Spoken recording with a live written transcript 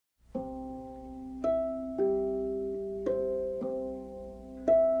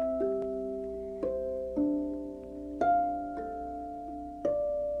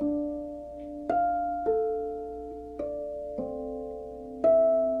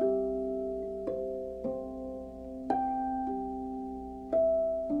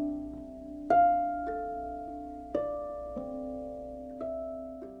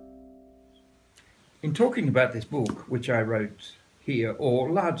in talking about this book, which I wrote here, or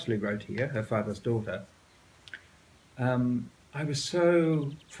largely wrote here, Her Father's Daughter, I was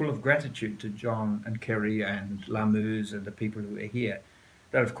so full of gratitude to John and Kerry and Muse and the people who are here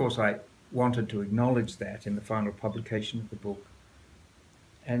that, of course, I wanted to acknowledge that in the final publication of the book.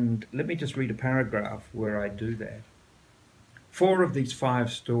 And let me just read a paragraph where I do that. 4 of these 5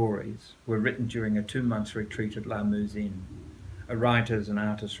 stories were written during a 2-month retreat at Muse Inn, a writers' and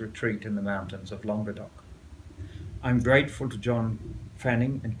artists' retreat in the mountains of Languedoc. I'm grateful to John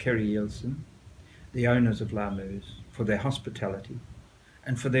Fanning and Kerry Ilson, the owners of Muse, for their hospitality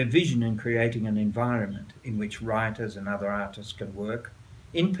and for their vision in creating an environment in which writers and other artists can work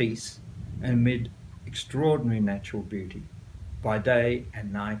in peace and amid extraordinary natural beauty by day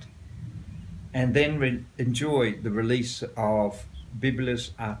and night, and then enjoy the release of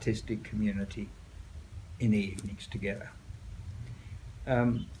bibulous artistic community in the evenings together.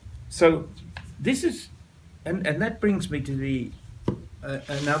 So this is, and that brings me to the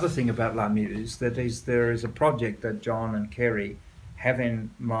another thing about Muse, that is, there is a project that John and Kerry have in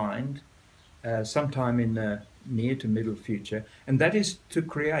mind sometime in the near to middle future, and that is to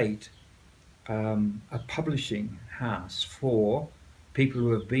create a publishing house for people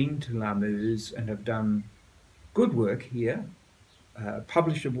who have been to Muse and have done good work here,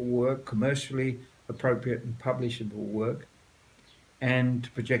 publishable work, commercially appropriate and publishable work, and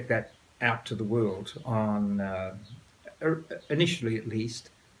to project that out to the world on, initially at least,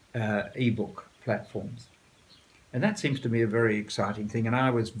 ebook platforms. And that seems to me a very exciting thing, and I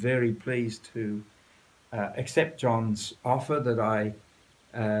was very pleased to accept John's offer that I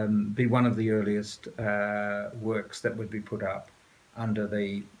be one of the earliest works that would be put up under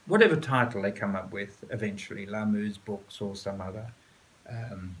the whatever title they come up with eventually, Muse Books or some other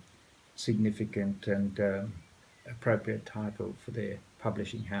significant and appropriate title for their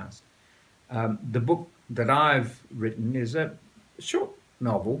publishing house. The book that I've written is a short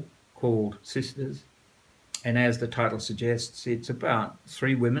novel called Sisters, and as the title suggests, it's about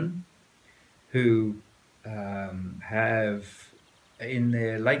 3 women who have, in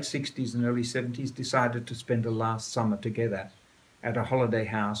their late 60s and early 70s, decided to spend a last summer together at a holiday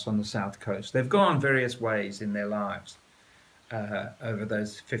house on the south coast. They've gone various ways in their lives over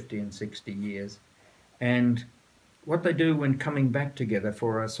those 50 and 60 years. And what they do when coming back together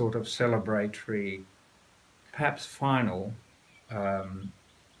for a sort of celebratory, perhaps final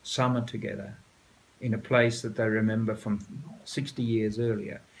summer together in a place that they remember from 60 years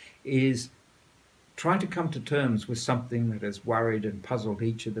earlier, is try to come to terms with something that has worried and puzzled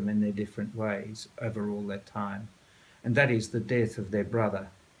each of them in their different ways over all that time. And that is the death of their brother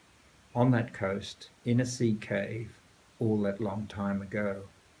on that coast in a sea cave all that long time ago.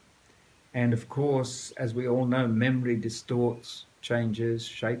 And of course, as we all know, memory distorts, changes,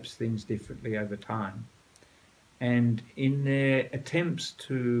 shapes things differently over time. And in their attempts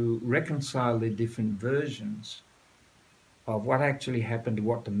to reconcile their different versions of what actually happened,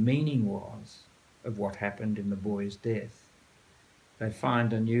 what the meaning was of what happened in the boy's death, they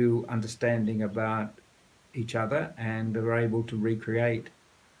find a new understanding about each other and are able to recreate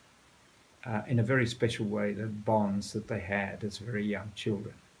in a very special way the bonds that they had as very young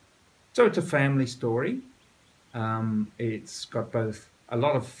children. So it's a family story. It's got both a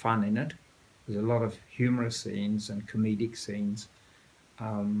lot of fun in it. There's a lot of humorous scenes and comedic scenes,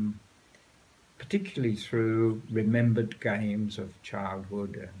 particularly through remembered games of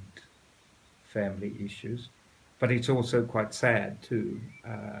childhood and family issues. But it's also quite sad too,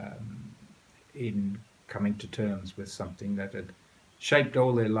 in coming to terms with something that had shaped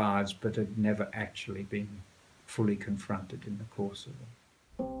all their lives but had never actually been fully confronted in the course of them.